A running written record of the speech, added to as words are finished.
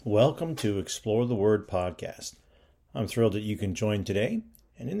Welcome to Explore the Word podcast. I'm thrilled that you can join today.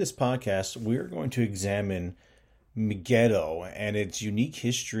 And in this podcast, we're going to examine Megiddo and its unique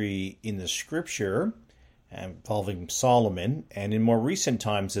history in the scripture involving Solomon and in more recent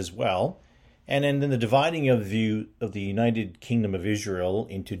times as well. And then the dividing of the United Kingdom of Israel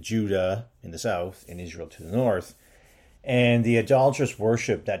into Judah in the south and Israel to the north. And the idolatrous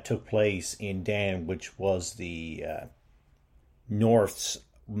worship that took place in Dan, which was the north's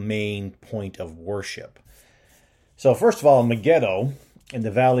main point of worship. So first of all, Megiddo in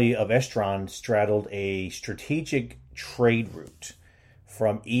the valley of Esdron straddled a strategic trade route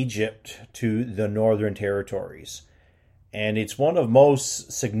from Egypt to the northern territories. And it's one of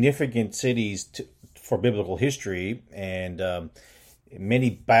most significant cities for biblical history, and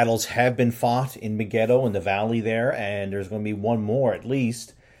many battles have been fought in Megiddo in the valley there, and there's going to be one more at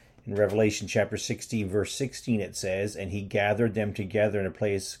least. In Revelation chapter 16, verse 16, it says, "And he gathered them together in a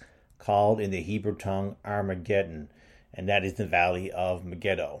place called in the Hebrew tongue Armageddon," and that is the valley of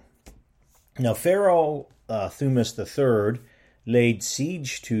Megiddo. Now, Pharaoh Thutmose III laid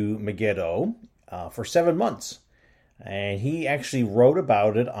siege to Megiddo for 7 months, and he actually wrote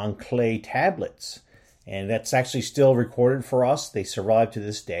about it on clay tablets, and that's actually still recorded for us. They survive to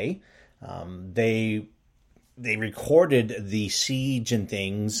this day. They recorded the siege and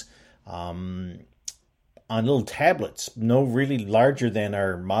things on little tablets, no really larger than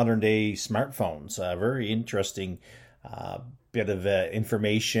our modern day smartphones. Very interesting bit of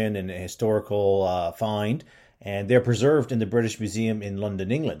information and historical find. And they're preserved in the British Museum in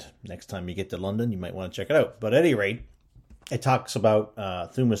London, England. Next time you get to London, you might want to check it out. But at any rate, it talks about,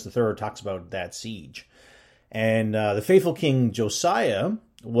 Thutmose III talks about that siege. And the faithful king Josiah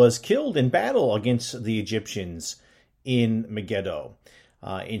was killed in battle against the Egyptians in Megiddo.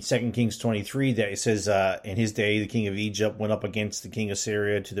 In 2 Kings 23, that it says, in his day, the king of Egypt went up against the king of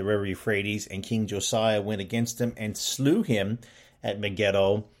Syria to the river Euphrates, and King Josiah went against him and slew him at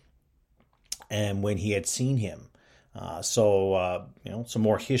Megiddo, and when he had seen him. Some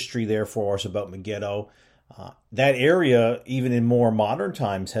more history there for us about Megiddo. That area, even in more modern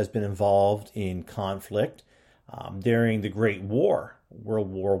times, has been involved in conflict. During the Great War,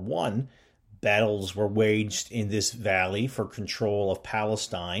 World War I, battles were waged in this valley for control of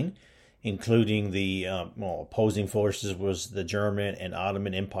Palestine, including the opposing forces was the German and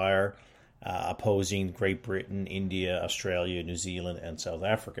Ottoman Empire, opposing Great Britain, India, Australia, New Zealand, and South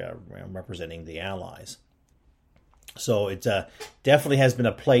Africa, representing the Allies. So it definitely has been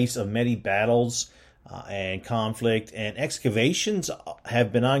a place of many battles and conflict, and excavations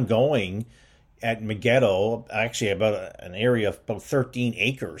have been ongoing at Megiddo, actually about an area of about 13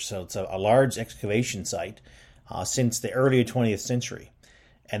 acres. So it's a large excavation site since the early 20th century.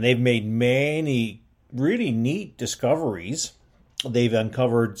 And they've made many really neat discoveries. They've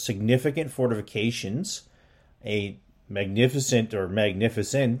uncovered significant fortifications, a magnificent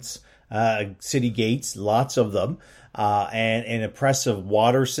city gates, lots of them, and an impressive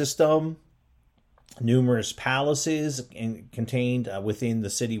water system, numerous palaces contained within the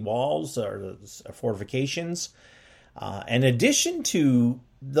city walls or the fortifications. In addition to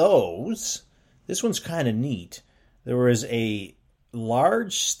those, this one's kind of neat. There was a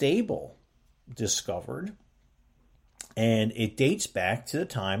large stable discovered, and it dates back to the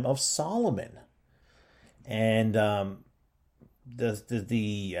time of Solomon. And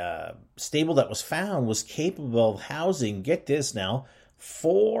the stable that was found was capable of housing, get this now,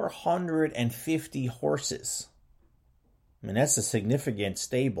 450 horses. I mean, that's a significant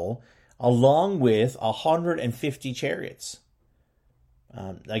stable, along with 150 chariots.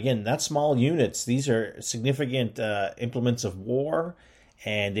 Again, not small units. These are significant implements of war,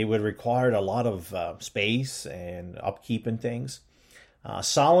 and they would require a lot of space and upkeep and things.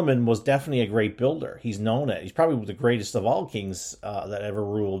 Solomon was definitely a great builder. He's probably the greatest of all kings that ever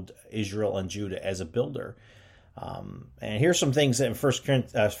ruled Israel and Judah as a builder. And here's some things in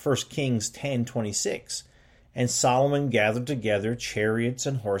 1 Kings 10:26. "And Solomon gathered together chariots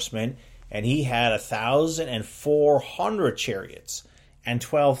and horsemen, and he had 1,400 chariots and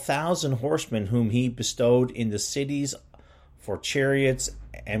 12,000 horsemen, whom he bestowed in the cities for chariots,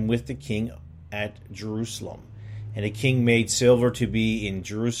 and with the king at Jerusalem. And the king made silver to be in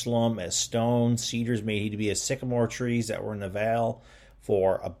Jerusalem as stone, cedars made he to be as sycamore trees that were in the vale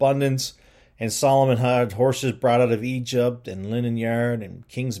for abundance. And Solomon had horses brought out of Egypt and linen yard, and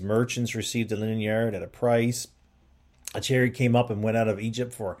king's merchants received the linen yard at a price. A chariot came up and went out of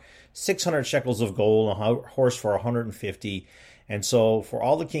Egypt for 600 shekels of gold, a horse for 150, And so for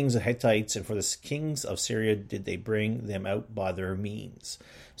all the kings of Hittites and for the kings of Syria did they bring them out by their means.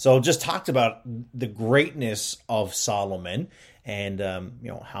 So just talked about the greatness of Solomon and,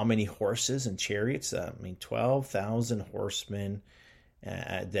 how many horses and chariots. 12,000 horsemen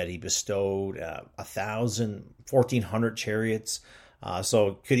that he bestowed, 1,400 chariots.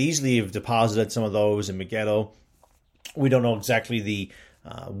 So could easily have deposited some of those in Megiddo. We don't know exactly the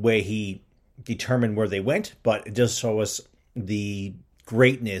way he determined where they went, but it does show us the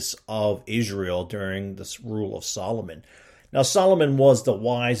greatness of Israel during this rule of Solomon. Now, Solomon was the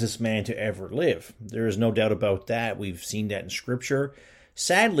wisest man to ever live. There is no doubt about that. We've seen that in Scripture.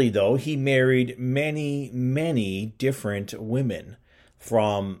 Sadly, though, he married many, many different women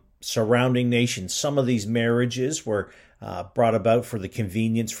from surrounding nations. Some of these marriages were brought about for the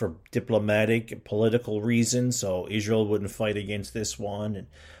convenience for diplomatic, political reasons, so Israel wouldn't fight against this one. And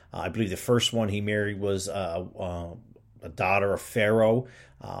I believe the first one he married was a daughter of Pharaoh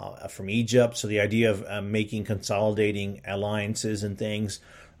from Egypt, so the idea of consolidating alliances and things.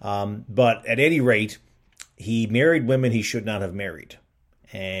 But at any rate, he married women he should not have married,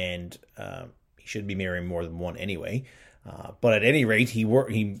 and he should be marrying more than one anyway. But at any rate, he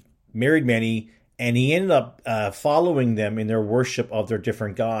married many, and he ended up following them in their worship of their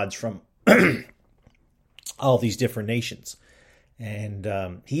different gods from all these different nations. And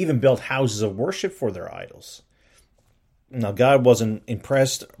he even built houses of worship for their idols. Now, God wasn't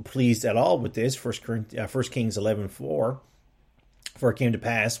pleased at all with this. 1 Kings 11:4. For it came to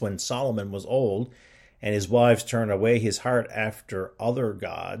pass when Solomon was old, and his wives turned away his heart after other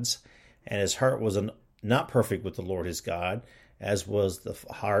gods, and his heart was not perfect with the Lord his God, as was the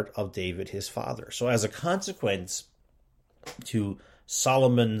heart of David his father. So as a consequence to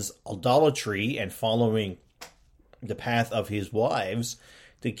Solomon's idolatry and following the path of his wives,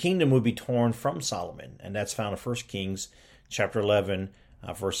 the kingdom would be torn from Solomon. And that's found in 1 Kings chapter 11,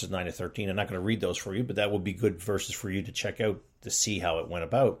 verses 9 to 13. I'm not going to read those for you, but that would be good verses for you to check out to see how it went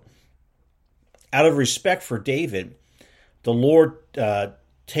about. Out of respect for David, the Lord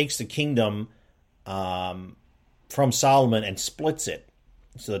takes the kingdom from Solomon and splits it.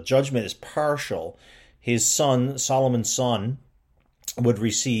 So the judgment is partial. His son, Solomon's son, would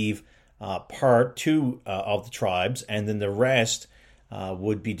receive part two of the tribes, and then the rest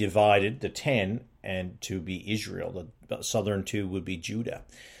would be divided, the 10, and to be Israel. The southern two would be Judah.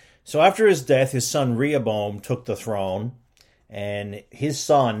 So after his death, his son Rehoboam took the throne, and his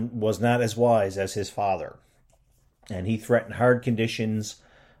son was not as wise as his father. And he threatened hard conditions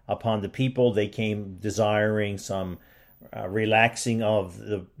upon the people. They came desiring some relaxing of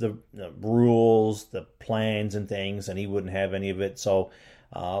the rules, the plans and things, and he wouldn't have any of it. So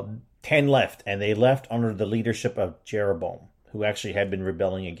 10 left, and they left under the leadership of Jeroboam, who actually had been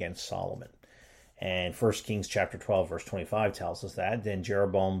rebelling against Solomon. And 1 Kings chapter 12, verse 25 tells us that. Then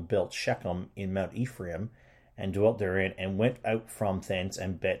Jeroboam built Shechem in Mount Ephraim, and dwelt therein, and went out from thence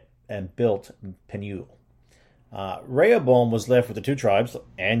and built Peniel. Rehoboam was left with the 2 tribes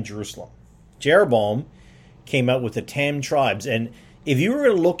and Jerusalem. Jeroboam came out with the 10 tribes. And if you were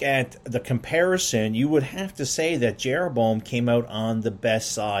to look at the comparison, you would have to say that Jeroboam came out on the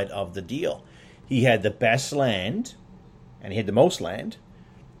best side of the deal. He had the best land, and he had the most land,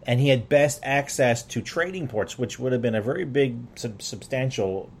 and he had best access to trading ports, which would have been a very big,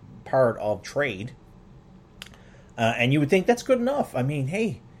 substantial part of trade. And you would think that's good enough. I mean,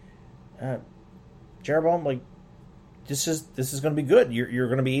 hey, Jeroboam, this is going to be good. You're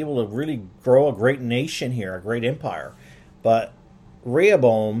going to be able to really grow a great nation here, a great empire. But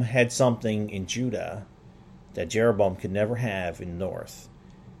Rehoboam had something in Judah that Jeroboam could never have in the north,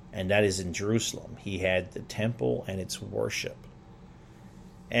 and that is in Jerusalem. He had the temple and its worship.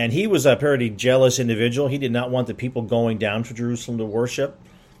 And he was a pretty jealous individual. He did not want the people going down to Jerusalem to worship.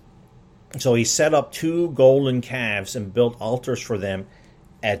 So he set up 2 golden calves and built altars for them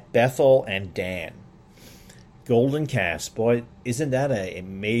at Bethel and Dan. Golden calves, boy, isn't that a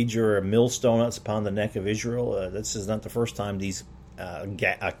major millstone that's upon the neck of Israel? This is not the first time a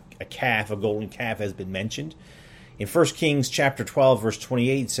golden calf has been mentioned. In 1 Kings chapter 12, verse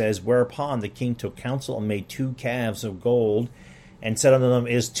 28 says, Whereupon the king took counsel and made 2 calves of gold, and said unto them,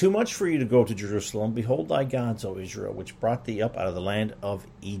 It is too much for you to go to Jerusalem. Behold thy gods, O Israel, which brought thee up out of the land of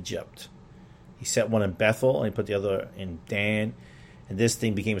Egypt. He set one in Bethel, and he put the other in Dan. And this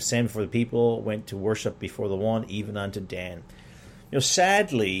thing became a sin, for the people went to worship before the one, even unto Dan.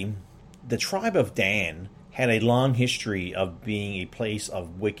 Sadly, the tribe of Dan had a long history of being a place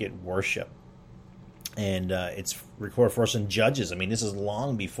of wicked worship. And it's recorded for us in Judges. I mean, this is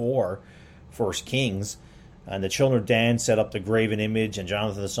long before 1 Kings. And the children of Dan set up the graven image, and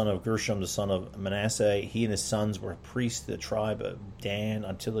Jonathan the son of Gershom, the son of Manasseh, he and his sons were priests to the tribe of Dan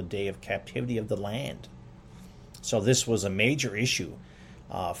until the day of captivity of the land. So this was a major issue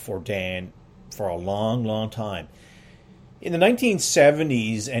for Dan for a long, long time. In the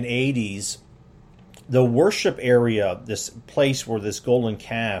 1970s and 80s, the worship area, this place where this golden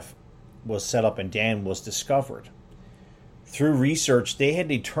calf was set up in Dan, was discovered. Through research, they had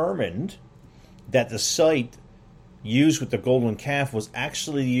determined that the site used with the golden calf was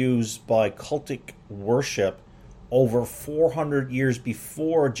actually used by cultic worship over 400 years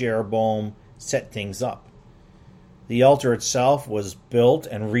before Jeroboam set things up. The altar itself was built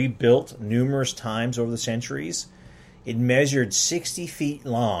and rebuilt numerous times over the centuries. It measured 60 feet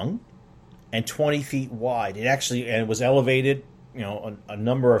long and 20 feet wide. It was elevated, a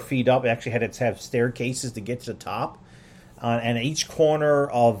number of feet up. It actually had to have staircases to get to the top. And at each corner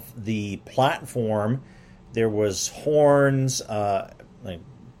of the platform, there was horns,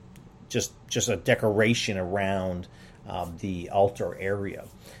 just a decoration around the altar area.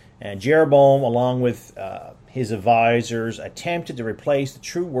 And Jeroboam, along with his advisors, attempted to replace the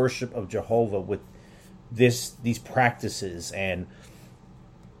true worship of Jehovah with these practices, and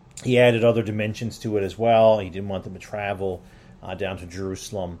he added other dimensions to it as well. He didn't want them to travel down to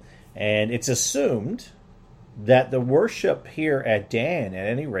Jerusalem. And it's assumed that the worship here at Dan, at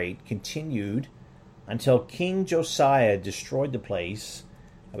any rate, continued until King Josiah destroyed the place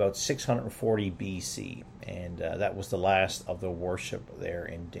about 640 BC. And that was the last of the worship there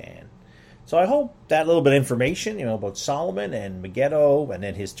in Dan. So I hope that little bit of information, about Solomon and Megiddo, and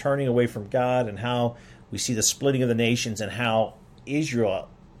then his turning away from God, and how we see the splitting of the nations, and how Israel,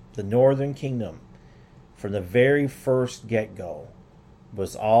 the northern kingdom, from the very first get-go,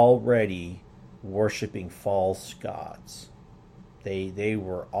 was already worshiping false gods. They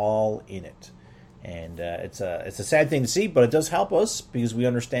were all in it, and it's a sad thing to see, but it does help us because we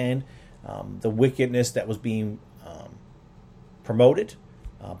understand the wickedness that was being promoted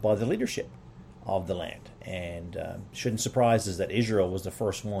by the leadership of the land. And shouldn't surprise us that Israel was the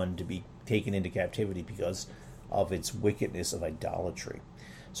first one to be taken into captivity because of its wickedness of idolatry.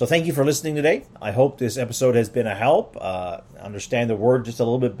 So thank you for listening today. I hope this episode has been a help. Understand the Word just a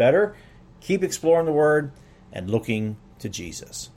little bit better. Keep exploring the Word and looking to Jesus.